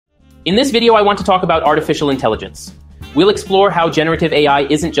In this video, I want to talk about artificial intelligence. We'll explore how generative AI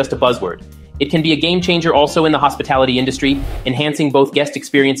isn't just a buzzword. It can be a game changer also in the hospitality industry, enhancing both guest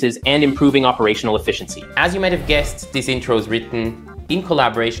experiences and improving operational efficiency. As you might have guessed, this intro is written in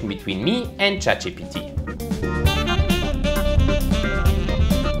collaboration between me and ChatGPT.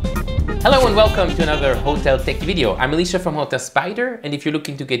 Hello and welcome to another Hotel Tech video. I'm Alicia from Hotel Spider, and if you're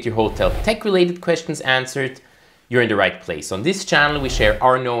looking to get your hotel tech-related questions answered, you're in the right place. On this channel, we share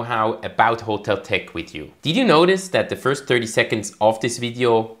our know-how about hotel tech with you. Did you notice that the first 30 seconds of this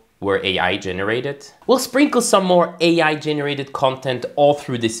video were AI generated? We'll sprinkle some more AI generated content all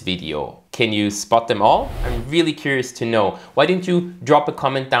through this video. Can you spot them all? I'm really curious to know. Why don't you drop a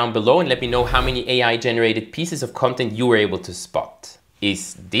comment down below and let me know how many AI generated pieces of content you were able to spot.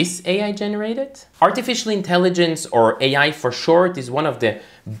 Is this AI generated? Artificial intelligence, or AI for short, is one of the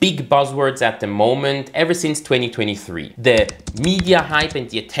big buzzwords at the moment ever since 2023. The media hype and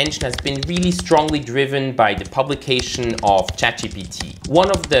the attention has been really strongly driven by the publication of ChatGPT, one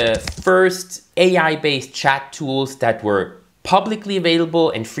of the first AI-based chat tools that were publicly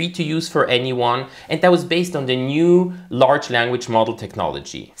available and free to use for anyone, and that was based on the new large language model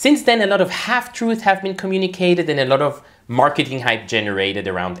technology. Since then, a lot of half-truths have been communicated and a lot of marketing hype generated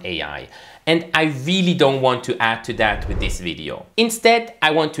around AI. And I really don't want to add to that with this video. Instead,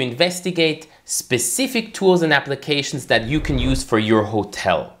 I want to investigate specific tools and applications that you can use for your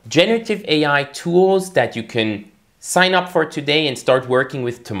hotel. Generative AI tools that you can sign up for today and start working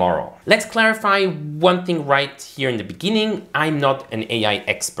with tomorrow. Let's clarify one thing right here in the beginning. I'm not an AI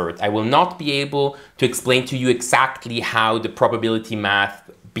expert. I will not be able to explain to you exactly how the probability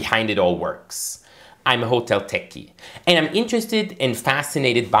math behind it all works. I'm a hotel techie, and I'm interested and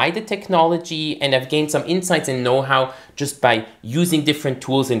fascinated by the technology, and I've gained some insights and know-how just by using different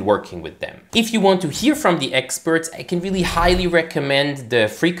tools and working with them. If you want to hear from the experts, I can really highly recommend the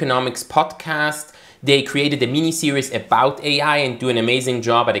Freakonomics podcast. They created a mini-series about AI and do an amazing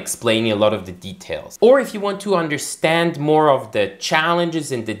job at explaining a lot of the details. Or if you want to understand more of the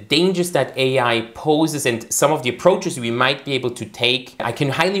challenges and the dangers that AI poses and some of the approaches we might be able to take, I can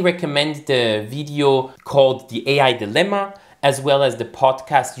highly recommend the video called The AI Dilemma, as well as the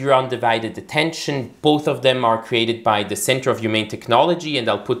podcast Your Undivided Attention. Both of them are created by the Center of Humane Technology, and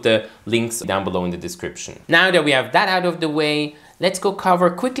I'll put the links down below in the description. Now that we have that out of the way, let's go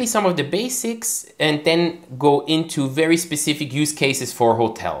cover quickly some of the basics and then go into very specific use cases for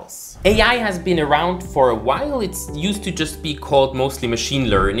hotels. AI has been around for a while. It's used to just be called mostly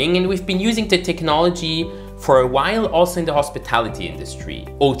machine learning, and we've been using the technology for a while also in the hospitality industry.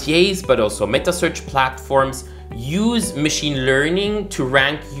 OTAs, but also meta search platforms use machine learning to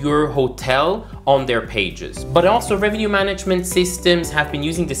rank your hotel on their pages. But also revenue management systems have been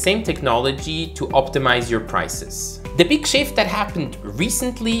using the same technology to optimize your prices. The big shift that happened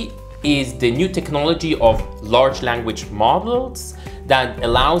recently is the new technology of large language models that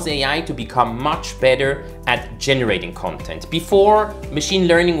allows AI to become much better at generating content. Before, machine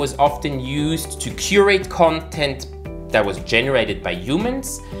learning was often used to curate content that was generated by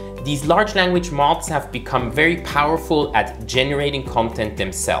humans. These large language models have become very powerful at generating content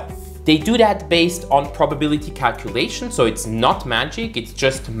themselves. They do that based on probability calculation, so it's not magic, it's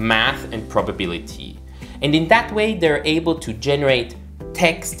just math and probability. And in that way, they're able to generate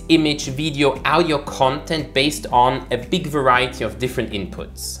text, image, video, audio content based on a big variety of different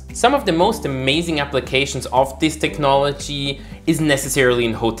inputs. Some of the most amazing applications of this technology is necessarily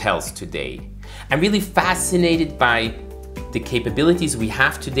in hotels today. I'm really fascinated by the capabilities we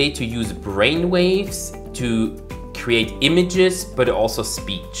have today to use brainwaves to create images, but also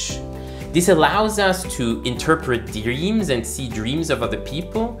speech. This allows us to interpret dreams and see dreams of other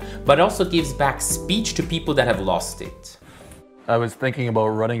people, but also gives back speech to people that have lost it. I was thinking about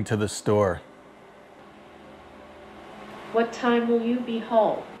running to the store. What time will you be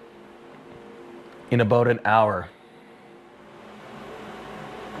home? In about an hour.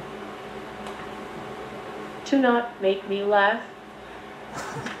 Do not make me laugh.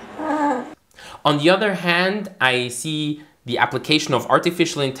 On the other hand, I see the application of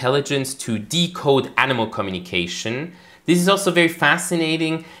artificial intelligence to decode animal communication. This is also very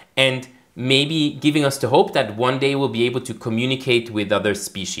fascinating and maybe giving us the hope that one day we'll be able to communicate with other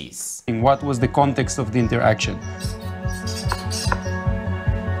species. What was the context of the interaction?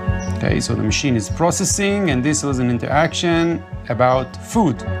 Okay, so the machine is processing, and this was an interaction about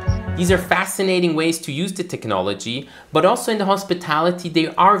food. These are fascinating ways to use the technology, but also in the hospitality,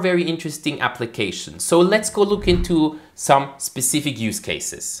 there are very interesting applications. So let's go look into some specific use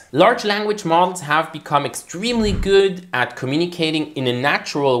cases. Large language models have become extremely good at communicating in a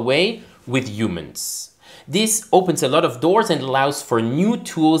natural way with humans. This opens a lot of doors and allows for new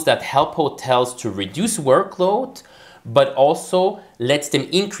tools that help hotels to reduce workload, but also lets them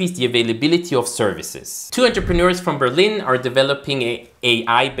increase the availability of services. Two entrepreneurs from Berlin are developing an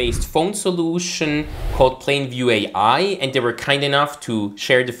AI-based phone solution called Plainview AI, and they were kind enough to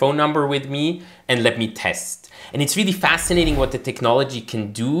share the phone number with me and let me test. And it's really fascinating what the technology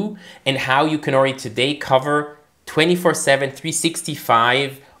can do and how you can already today cover 24/7,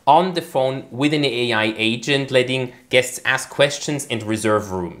 365 on the phone with an AI agent, letting guests ask questions and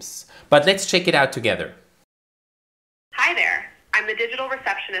reserve rooms. But let's check it out together. Hi there. I'm the digital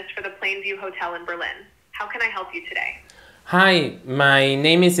receptionist for the Plainview Hotel in Berlin. How can I help you today? Hi, my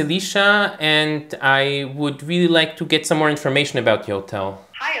name is Alicia, and I would really like to get some more information about the hotel.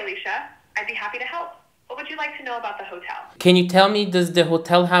 Hi, Alicia. I'd be happy to help. What would you like to know about the hotel? Can you tell me, does the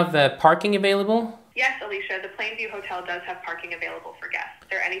hotel have parking available? Yes, Alicia, the Plainview Hotel does have parking available for guests. Is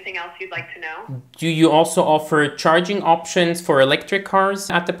there anything else you'd like to know? Do you also offer charging options for electric cars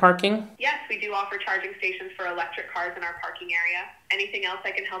at the parking? Yes, we do offer charging stations for electric cars in our parking area. Anything else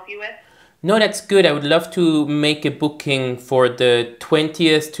I can help you with? No, that's good. I would love to make a booking for the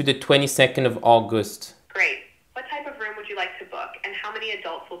 20th to the 22nd of August. Great. What type of room would you like to book, and how many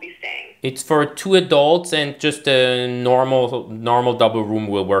adults will be staying? It's for 2 adults, and just a normal double room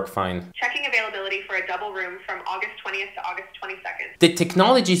will work fine. Checking availability for a double room from August 20th to August 22nd. The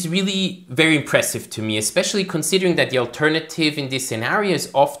technology is really very impressive to me, especially considering that the alternative in this scenario is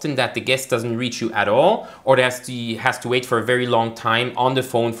often that the guest doesn't reach you at all, or has to wait for a very long time on the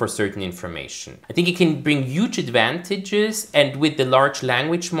phone for certain information. I think it can bring huge advantages, and with the large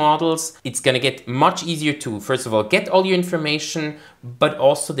language models, it's going to get much easier to, first of all, get all your information, but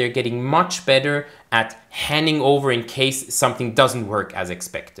also they're getting much better at handing over in case something doesn't work as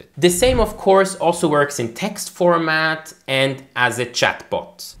expected. The same, of course, also works in text format and as a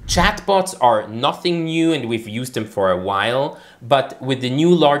chatbot. Chatbots are nothing new, and we've used them for a while, but with the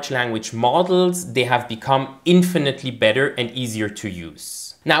new large language models, they have become infinitely better and easier to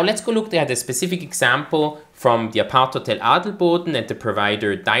use. Now let's go look at a specific example from the Apart Hotel Adelboden and the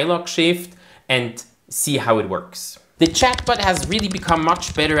provider DialogShift and see how it works. The chatbot has really become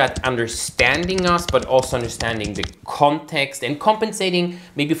much better at understanding us, but also understanding the context and compensating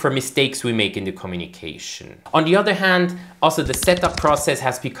maybe for mistakes we make in the communication. On the other hand, also the setup process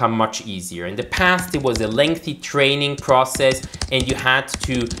has become much easier. In the past, it was a lengthy training process and you had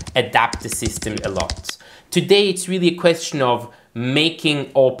to adapt the system a lot. Today, it's really a question of making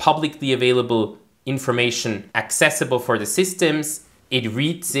all publicly available information accessible for the systems. It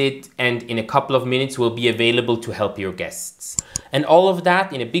reads it, and in a couple of minutes will be available to help your guests. And all of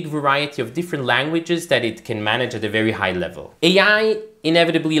that in a big variety of different languages that it can manage at a very high level. AI,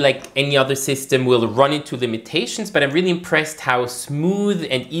 inevitably, like any other system, will run into limitations, but I'm really impressed how smooth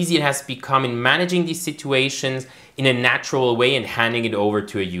and easy it has become in managing these situations in a natural way and handing it over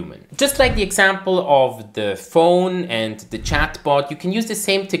to a human. Just like the example of the phone and the chatbot, you can use the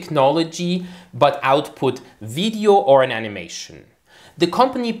same technology, but output video or an animation. The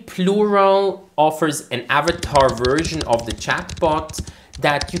company Plural offers an avatar version of the chatbot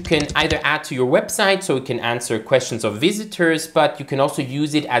that you can either add to your website so it can answer questions of visitors, but you can also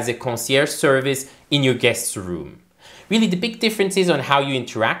use it as a concierge service in your guest's room. Really, the big difference is on how you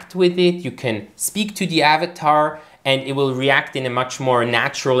interact with it. You can speak to the avatar and it will react in a much more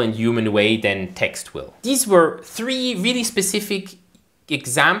natural and human way than text will. These were 3 really specific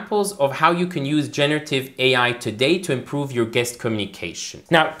examples of how you can use generative AI today to improve your guest communication.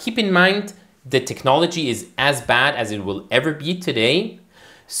 Now, keep in mind, the technology is as bad as it will ever be today.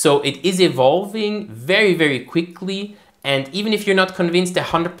 So it is evolving very, very quickly. And even if you're not convinced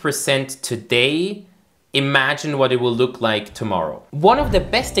 100% today, imagine what it will look like tomorrow. One of the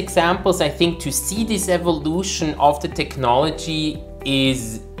best examples, I think, to see this evolution of the technology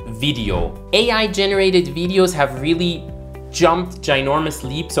is video. AI-generated videos have really jumped ginormous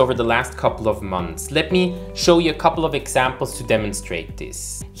leaps over the last couple of months. Let me show you a couple of examples to demonstrate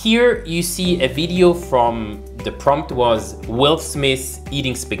this. Here you see a video from, the prompt was Will Smith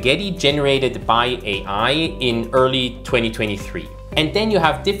eating spaghetti, generated by AI in early 2023. And then you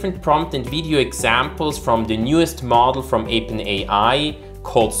have different prompt and video examples from the newest model from OpenAI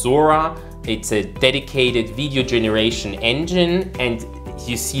called Zora. It's a dedicated video generation engine, and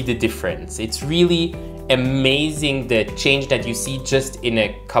you see the difference. It's really amazing the change that you see just in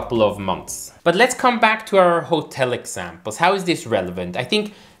a couple of months. But let's come back to our hotel examples. How is this relevant? I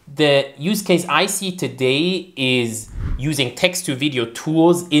think the use case I see today is using text-to-video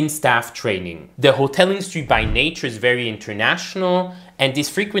tools in staff training. The hotel industry by nature is very international, and this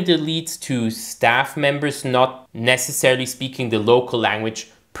frequently leads to staff members not necessarily speaking the local language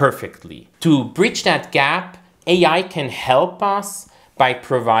perfectly. To bridge that gap, AI can help us by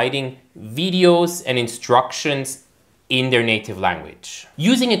providing videos and instructions in their native language.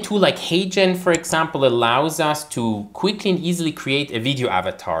 Using a tool like HeyGen, for example, allows us to quickly and easily create a video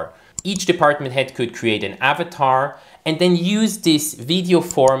avatar. Each department head could create an avatar and then use this video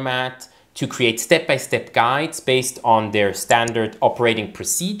format to create step-by-step guides based on their standard operating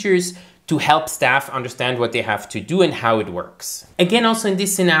procedures to help staff understand what they have to do and how it works. Again, also in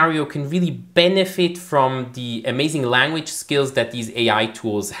this scenario, can really benefit from the amazing language skills that these AI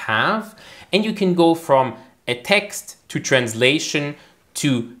tools have. And you can go from a text to translation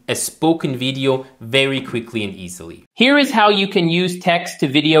to a spoken video very quickly and easily. Here is how you can use text to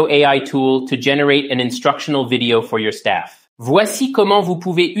video AI tool to generate an instructional video for your staff. Voici comment vous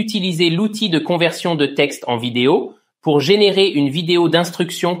pouvez utiliser l'outil de conversion de texte en vidéo pour générer une Video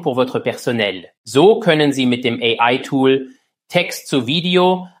d'instruction pour votre Personal. So können Sie mit dem AI-Tool Text zu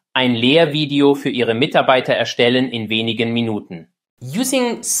Video ein Lehrvideo für Ihre Mitarbeiter erstellen in wenigen Minuten.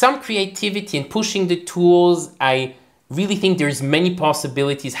 Using some creativity and pushing the tools, I really think there's many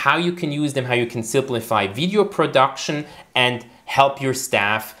possibilities how you can use them, how you can simplify video production and help your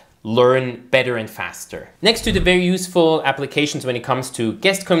staff learn better and faster. Next to the very useful applications when it comes to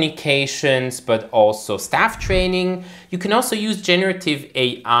guest communications, but also staff training, you can also use generative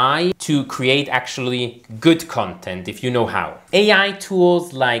AI to create actually good content if you know how. AI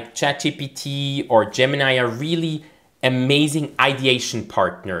tools like ChatGPT or Gemini are really amazing ideation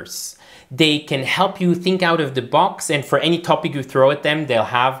partners. They can help you think out of the box, and for any topic you throw at them, they'll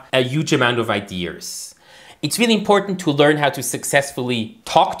have a huge amount of ideas. It's really important to learn how to successfully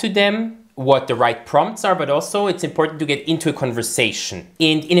talk to them, what the right prompts are, but also it's important to get into a conversation.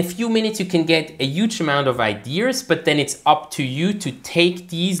 And in a few minutes, you can get a huge amount of ideas, but then it's up to you to take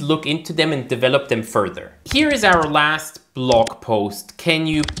these, look into them, and develop them further. Here is our last blog post. Can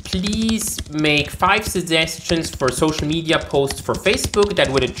you please make 5 suggestions for social media posts for Facebook that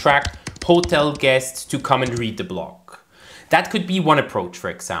would attract hotel guests to come and read the blog? That could be one approach, for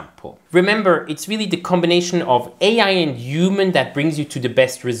example. Remember, it's really the combination of AI and human that brings you to the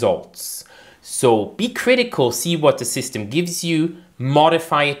best results. So be critical, see what the system gives you,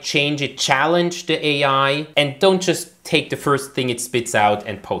 modify it, change it, challenge the AI, and don't just take the first thing it spits out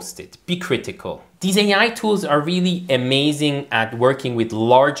and post it. Be critical. These AI tools are really amazing at working with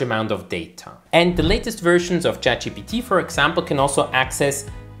large amount of data. And the latest versions of ChatGPT, for example, can also access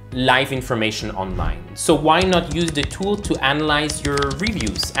live information online. So why not use the tool to analyze your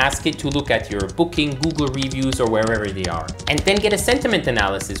reviews? Ask it to look at your booking, Google reviews, or wherever they are. And then get a sentiment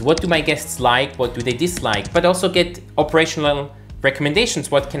analysis. What do my guests like? What do they dislike? But also get operational recommendations.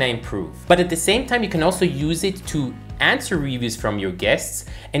 What can I improve? But at the same time, you can also use it to answer reviews from your guests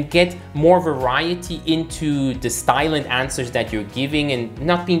and get more variety into the style and answers that you're giving and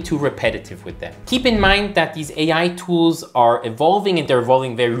not being too repetitive with them. Keep in mind that these AI tools are evolving and they're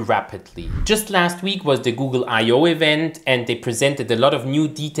evolving very rapidly. Just last week was the Google I/O event and they presented a lot of new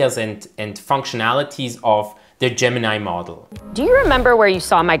details and functionalities of their Gemini model. Do you remember where you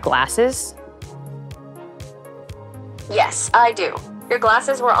saw my glasses? Yes, I do. Your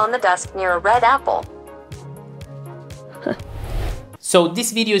glasses were on the desk near a red apple. So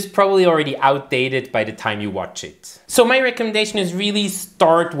this video is probably already outdated by the time you watch it. So my recommendation is really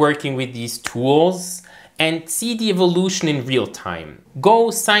start working with these tools and see the evolution in real time. Go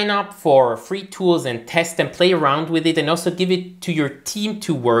sign up for free tools and test and play around with it and also give it to your team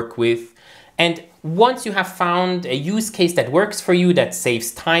to work with. And once you have found a use case that works for you, that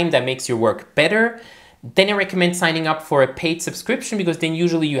saves time, that makes your work better, then I recommend signing up for a paid subscription because then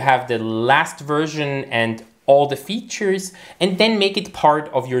usually you have the last version and all the features and then make it part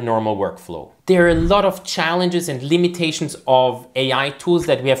of your normal workflow. There are a lot of challenges and limitations of AI tools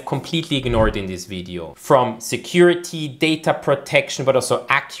that we have completely ignored in this video. From security, data protection, but also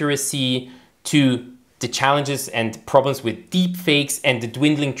accuracy to the challenges and problems with deepfakes and the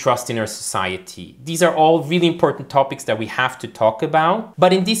dwindling trust in our society. These are all really important topics that we have to talk about.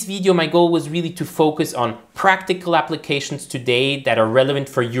 But in this video, my goal was really to focus on practical applications today that are relevant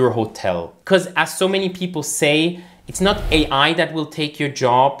for your hotel. Because as so many people say, it's not AI that will take your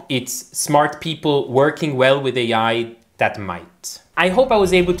job, it's smart people working well with AI that might. I hope I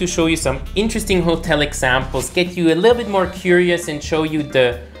was able to show you some interesting hotel examples, get you a little bit more curious and show you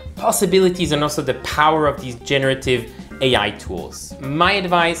the possibilities and also the power of these generative AI tools. My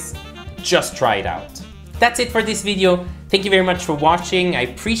advice, just try it out. That's it for this video. Thank you very much for watching. I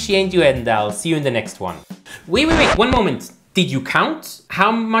appreciate you and I'll see you in the next one. Wait, one moment. Did you count? How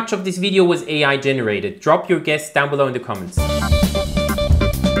much of this video was AI generated? Drop your guess down below in the comments.